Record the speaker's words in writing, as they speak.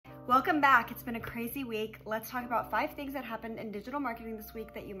Welcome back. It's been a crazy week. Let's talk about 5 things that happened in digital marketing this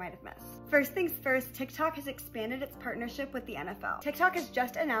week that you might have missed. First things first, TikTok has expanded its partnership with the NFL. TikTok has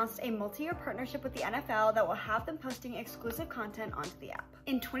just announced a multi-year partnership with the NFL that will have them posting exclusive content onto the app.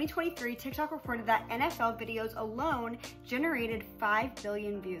 In 2023, TikTok reported that NFL videos alone generated 5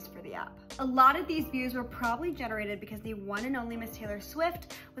 billion views for the app. A lot of these views were probably generated because the one and only Miss Taylor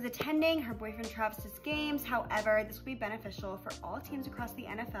Swift was attending her boyfriend Travis's games. However, this will be beneficial for all teams across the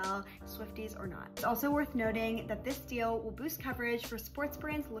NFL, Swifties or not. It's also worth noting that this deal will boost coverage for sports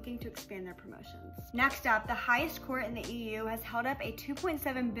brands looking to expand their promotions. Next up, the highest court in the EU has held up a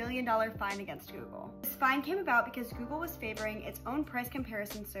 $2.7 billion fine against Google. This fine came about because Google was favoring its own price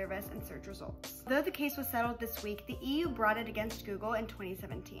comparison service and search results. Though the case was settled this week, the EU brought it against Google in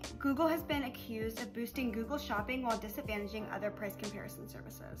 2017. Google has been accused of boosting Google shopping while disadvantaging other price comparison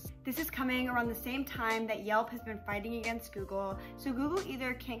services. This is coming around the same time that Yelp has been fighting against Google, so Google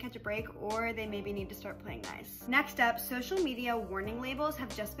either can't catch a break or they maybe need to start playing nice. Next up, social media warning labels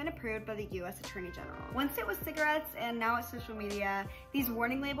have just been approved by the US Attorney General. Once it was cigarettes and now it's social media, these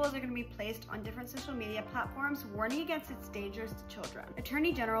warning labels are going to be placed on different social media platforms warning against its dangers to children.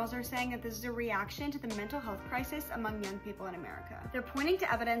 Attorney generals are saying that this is a reaction to the mental health crisis among young people in America. They're pointing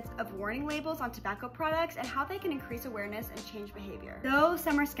to evidence of warning labels on tobacco products and how they can increase awareness and change behavior. Though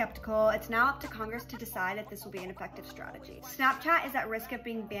some are skeptical, it's now up to Congress to decide if this will be an effective strategy. Snapchat is at risk of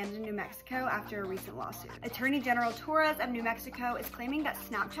being banned in New Mexico after a recent lawsuit. Attorney General Torres of New Mexico is claiming that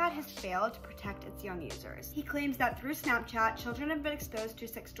Snapchat has failed to protect its young users. He claims that through Snapchat, children have been exposed to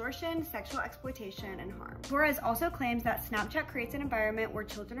sextortion, sexual exploitation, and harm. Torres also claims that Snapchat creates an environment where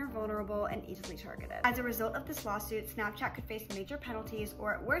children are vulnerable and easily targeted. As a result of this lawsuit, Snapchat could face major penalties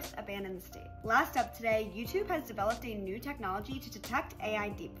or at worst, a ban in the state. Last up today, YouTube has developed a new technology to detect AI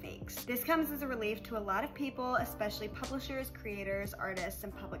deepfakes. This comes as a relief to a lot of people, especially publishers, creators, artists,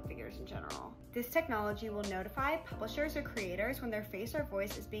 and public figures in general. This technology will notify publishers or creators when their face or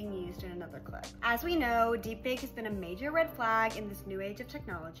voice is being used in another clip. As we know, deepfake has been a major red flag in this new age of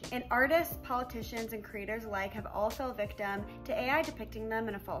technology, and artists, politicians, and creators alike have all fell victim to AI depicting them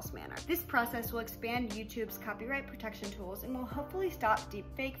in a false manner. This process will expand YouTube's copyright protection tools and will hopefully stop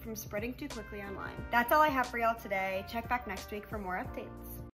deepfake from spreading too quickly online. That's all I have for y'all today. Check back next week for more updates.